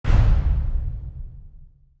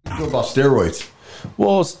What about steroids?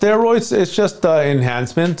 Well, steroids, it's just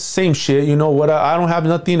enhancement, same shit. You know what? I don't have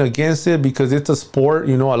nothing against it because it's a sport.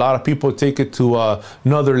 You know, a lot of people take it to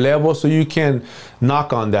another level, so you can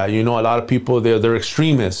knock on that. You know, a lot of people they're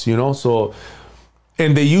extremists. You know, so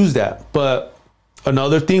and they use that. But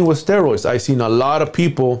another thing with steroids, I seen a lot of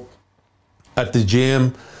people at the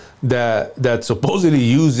gym that supposedly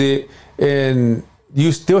use it, and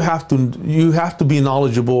you still have to be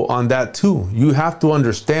knowledgeable on that too. You have to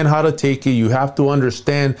understand how to take it. You have to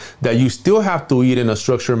understand that you still have to eat in a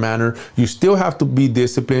structured manner. You still have to be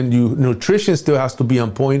disciplined. Nutrition still has to be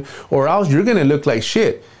on point, or else you're gonna look like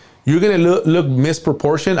shit. You're gonna look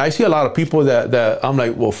misproportioned. I see a lot of people that I'm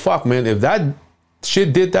like, well, fuck, man, if that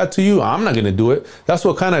shit did that to you, I'm not gonna do it. That's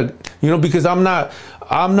what kind of, you know, because I'm not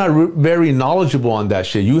very knowledgeable on that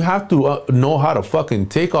shit. You have to know how to fucking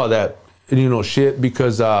take all that, you know, shit,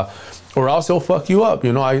 because or else they'll fuck you up.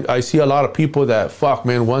 You know, I see a lot of people that, fuck,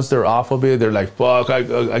 man, once they're off of it, they're like, fuck,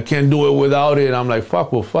 I can't do it without it. I'm like,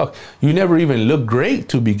 fuck, well, fuck, you never even look great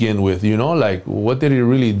to begin with, you know, like, what did it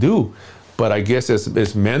really do? But I guess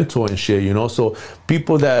it's mental and shit, you know. So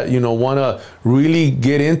people that, you know, want to really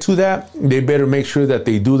get into that, they better make sure that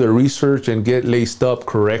they do their research and get laced up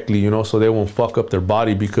correctly, you know, so they won't fuck up their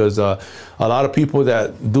body. Because a lot of people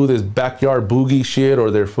that do this backyard boogie shit, or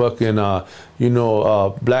they're fucking, you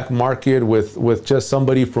know, black market with just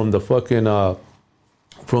somebody from the fucking,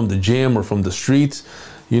 from the gym or from the streets,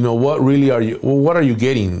 you know, what are you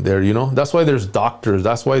getting there, you know? That's why there's doctors.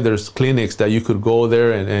 That's why there's clinics that you could go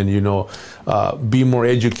there and you know, be more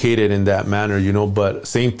educated in that manner, you know? But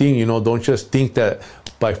same thing, you know, don't just think that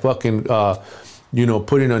by fucking, you know,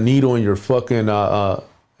 putting a needle in your fucking,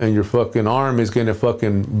 arm is gonna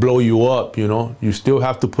fucking blow you up, you know? You still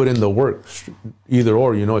have to put in the work, either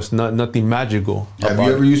or, you know? It's nothing magical. Have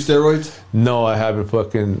you ever used steroids? No, I haven't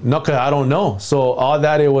fucking, no, cause I don't know. So all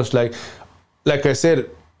that, it was like I said,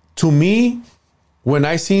 to me, when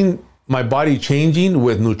I seen my body changing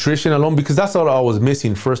with nutrition alone, because that's what I was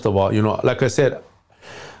missing, first of all, you know, like I said,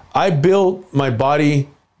 I built my body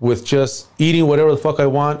with just eating whatever the fuck I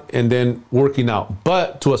want and then working out.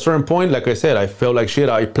 But to a certain point, like I said, I felt like shit.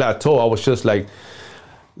 I plateau. I was just like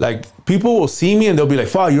people will see me and they'll be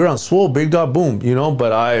like, "Wow, you're on swole, big dog, boom," you know.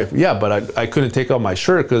 But I couldn't take off my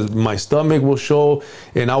shirt because my stomach will show,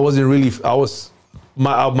 and I wasn't really.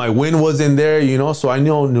 My win was in there, you know, so I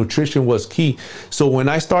know nutrition was key. So when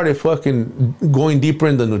I started fucking going deeper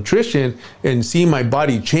into nutrition and seeing my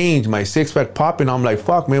body change, my six-pack popping, I'm like,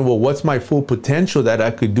 fuck, man, well, what's my full potential that I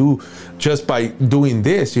could do just by doing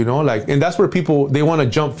this, you know? Like, and that's where people, they want to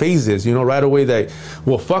jump phases, you know, right away. That,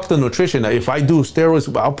 well, fuck the nutrition. If I do steroids,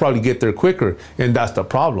 I'll probably get there quicker. And that's the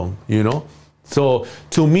problem, you know? So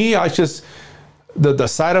to me, I just... The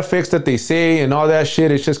side effects that they say and all that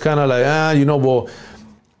shit, it's just kind of like, you know, well,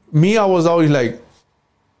 me, I was always like,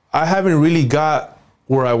 I haven't really got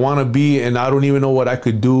where I want to be, and I don't even know what I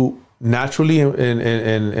could do naturally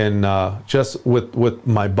and just with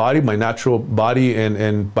my body, my natural body,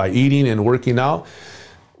 and by eating and working out.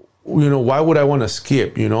 You know, why would I want to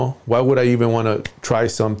skip, you know? Why would I even want to try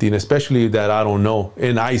something, especially that I don't know?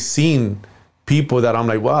 And I seen people that I'm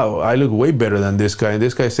like, wow, I look way better than this guy, and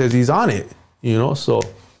this guy says he's on it. You know, so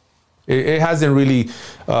it hasn't really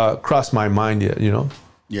crossed my mind yet, you know.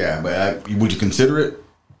 Yeah, but would you consider it?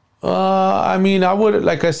 I mean, I would,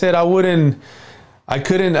 like I said, I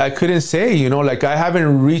couldn't say, you know, like I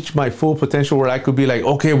haven't reached my full potential where I could be like,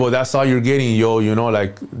 okay, well, that's all you're getting, yo, you know,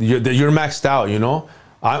 like you're maxed out, you know.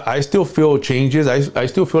 I still feel changes. I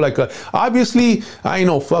still feel like, obviously, I ain't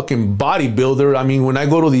no fucking bodybuilder. I mean, when I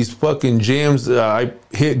go to these fucking gyms, I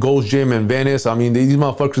hit Gold's Gym in Venice. I mean, these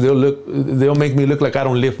motherfuckers, they'll make me look like I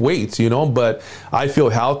don't lift weights, you know, but I feel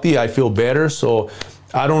healthy. I feel better. So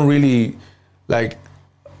I don't really like,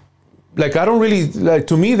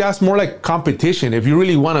 to me, that's more like competition. If you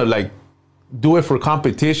really want to like do it for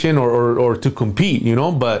competition or to compete, you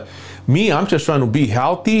know, but me, I'm just trying to be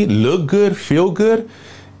healthy, look good, feel good.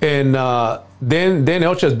 And then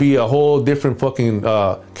it'll just be a whole different fucking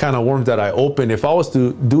kind of worms that I open. If I was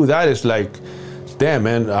to do that, it's like, damn,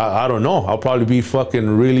 man, I don't know. I'll probably be fucking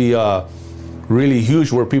really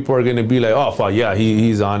huge, where people are gonna be like, oh, fuck, yeah,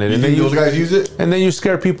 he's on it. You and think then those guys use it? And then you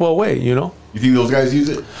scare people away, you know? You think those guys use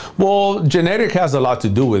it? Well, genetic has a lot to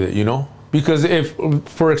do with it, you know? Because if,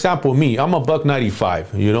 for example, me, I'm a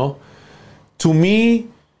 $195, you know? To me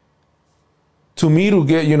to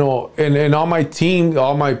get, you know, and all my team,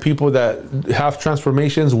 all my people that have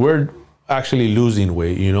transformations, we're actually losing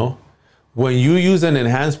weight, you know? When you use an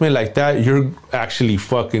enhancement like that, you're actually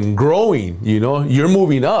fucking growing, you know? You're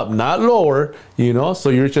moving up, not lower, you know? So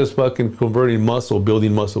you're just fucking converting muscle,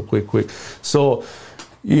 building muscle quick. So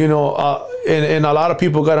you know, and a lot of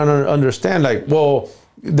people got to understand, like, well,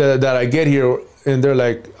 that I get here and they're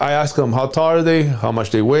like, I ask them how tall are they, how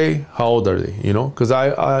much they weigh, how old are they, you know, because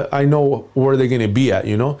I know where they're going to be at,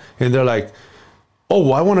 you know, and they're like, oh,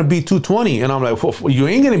 well, I want to be 220. And I'm like, well, you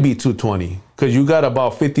ain't going to be 220 because you got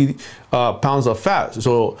about 50 pounds of fat.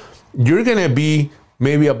 So you're going to be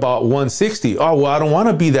maybe about 160. Oh, well, I don't want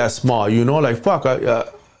to be that small, you know, like, fuck,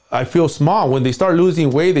 I feel small. When they start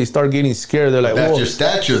losing weight, they start getting scared. They're like, that's whoa. your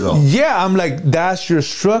stature, though. Yeah, I'm like, that's your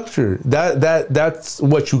structure. That's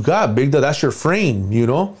what you got, big dog. That's your frame, you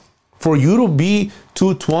know? For you to be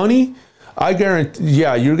 220, I guarantee,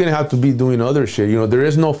 yeah, you're going to have to be doing other shit. You know, there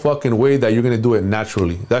is no fucking way that you're going to do it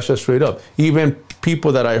naturally. That's just straight up. Even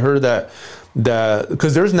people that I heard that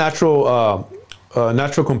because there's natural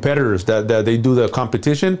competitors that they do the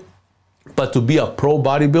competition. But to be a pro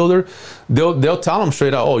bodybuilder, they'll tell them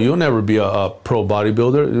straight out, oh, you'll never be a pro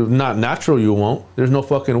bodybuilder. Not natural, you won't. There's no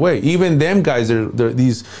fucking way. Even them guys, they're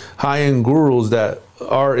these high-end gurus that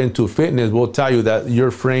are into fitness will tell you that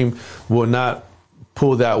your frame will not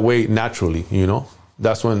pull that weight naturally, you know?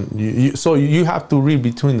 That's when so you have to read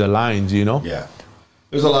between the lines, you know? Yeah.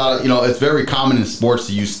 There's a lot of, you know, it's very common in sports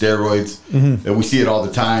to use steroids. Mm-hmm. And we see it all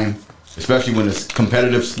the time, especially when it's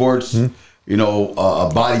competitive sports. Mm-hmm. You know,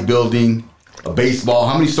 bodybuilding, baseball.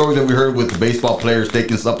 How many stories have we heard with the baseball players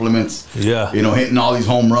taking supplements? Yeah. You know, hitting all these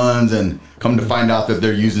home runs and come to find out that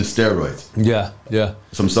they're using steroids. Yeah, yeah.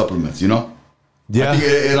 Some supplements, you know? Yeah. I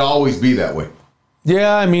think it'll always be that way.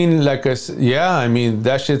 Yeah, I mean, like I said, yeah, I mean,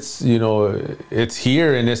 that shit's, you know, it's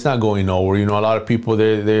here and it's not going nowhere. You know, a lot of people,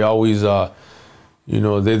 they always, you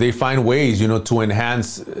know, they find ways, you know, to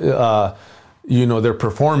enhance, you know, their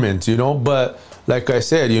performance, you know? But like I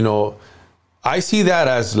said, you know, I see that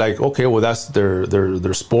as like, okay, well, that's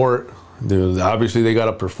their sport. Obviously, they got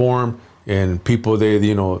to perform, and people,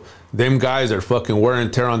 you know, them guys are fucking wear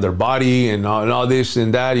and tear on their body and all this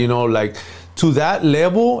and that, you know, like to that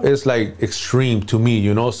level, it's like extreme to me,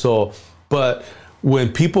 you know. So, but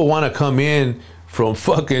when people want to come in from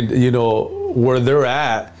fucking, you know, where they're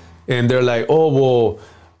at, and they're like, oh, well,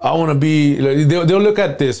 I want to be, they'll look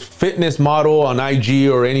at this fitness model on IG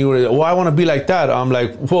or anywhere. Well, I want to be like that. I'm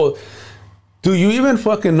like, well, do you even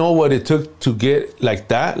fucking know what it took to get like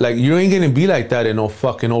that? Like, you ain't gonna be like that in no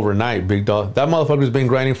fucking overnight, big dog. That motherfucker's been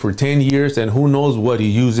grinding for 10 years and who knows what he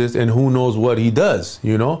uses and who knows what he does,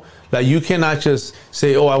 you know? Like, you cannot just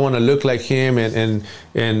say, oh, I want to look like him and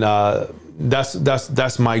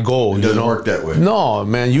that's my goal. It doesn't work that way. No,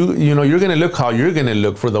 man, you know, you're gonna look how you're gonna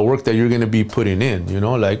look for the work that you're gonna be putting in, you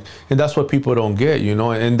know, like, and that's what people don't get, you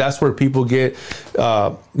know, and that's where people get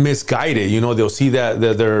misguided. You know, they'll see that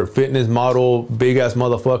their fitness model, big ass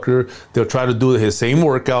motherfucker, they'll try to do his same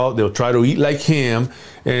workout, they'll try to eat like him,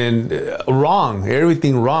 and wrong,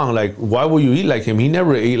 everything wrong. Like, why will you eat like him? He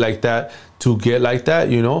never ate like that to get like that,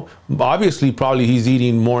 you know. Obviously, probably he's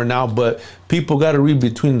eating more now, but people got to read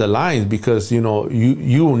between the lines because, you know,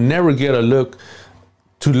 you will never get a look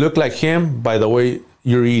to look like him by the way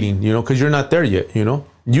you're eating, you know, because you're not there yet, you know.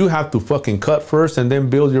 You have to fucking cut first and then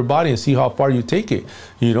build your body and see how far you take it,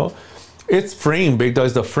 you know. It's frame, big dog,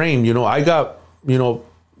 it's the frame, you know. I got, you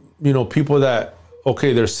know, people that,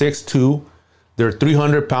 okay, they're 6'2", they're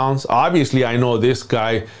 300 pounds. Obviously, I know this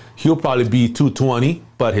guy, he'll probably be 220,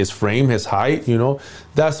 but his frame, his height, you know,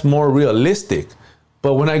 that's more realistic.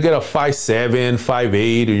 But when I get a 5'7",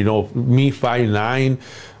 5'8", or, you know, me 5'9",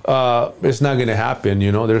 it's not going to happen,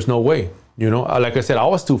 you know, there's no way. You know, like I said, I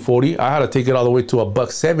was 240. I had to take it all the way to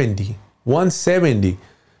 $170, 170.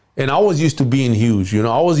 And I was used to being huge, you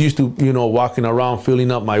know, I was used to, you know, walking around,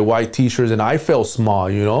 filling up my white t-shirts, and I felt small,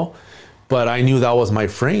 you know. But I knew that was my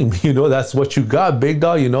frame, you know, that's what you got, big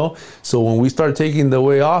dog, you know. So when we start taking the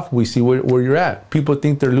weight off, we see where you're at. People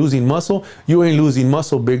think they're losing muscle. You ain't losing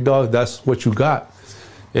muscle, big dog. That's what you got.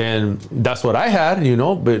 And that's what I had, you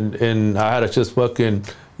know, and I had to just fucking,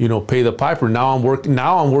 you know, pay the piper. Now I'm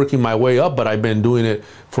working my way up, but I've been doing it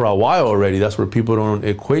for a while already. That's where people don't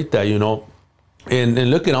equate that, you know. And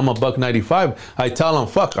look at, I'm a $195. I tell them,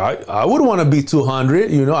 fuck, I would want to be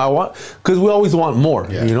 200, you know, because we always want more,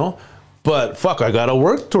 yeah. You know. But fuck, I gotta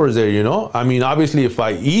work towards there, you know. I mean, obviously, if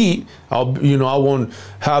I eat, I won't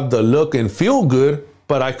have the look and feel good.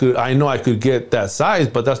 But I know I could get that size.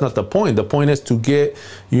 But that's not the point. The point is to get,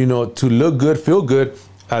 you know, to look good, feel good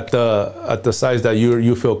at the size that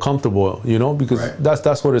you feel comfortable, you know, because right.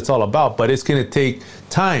 That's what it's all about. But it's gonna take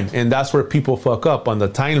time, and that's where people fuck up on the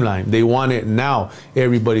timeline. They want it now.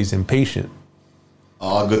 Everybody's impatient.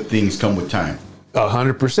 All good things come with time.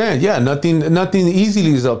 100%, yeah. Nothing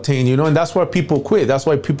easily is obtained, you know, and that's why people quit. That's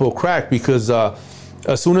why people crack, because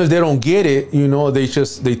as soon as they don't get it, you know, they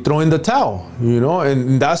throw in the towel, you know,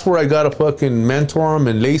 and that's where I gotta fucking mentor them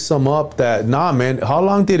and lace them up that, nah, man, how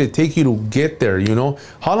long did it take you to get there, you know?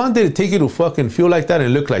 How long did it take you to fucking feel like that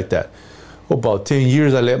and look like that? About 10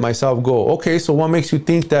 years I let myself go. Okay, so what makes you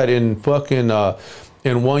think that in fucking,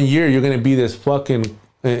 in 1 year you're gonna be this fucking,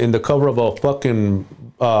 in the cover of a fucking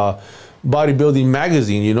bodybuilding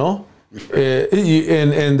magazine, you know?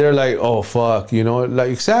 And they're like, oh fuck, you know, like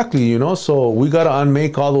exactly, you know. So we gotta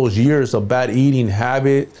unmake all those years of bad eating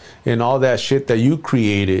habit and all that shit that you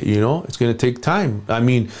created. You know, it's gonna take time. I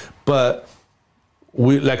mean, but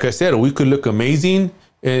we, like I said, we could look amazing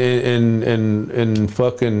in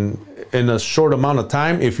fucking in a short amount of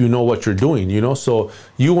time if you know what you're doing, you know. So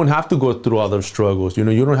you won't have to go through all those struggles, you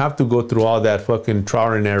know. You don't have to go through all that fucking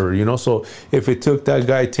trial and error, you know. So if it took that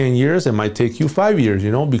guy 10 years, it might take you 5 years,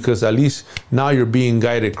 you know, because at least now you're being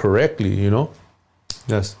guided correctly, you know.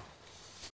 Yes.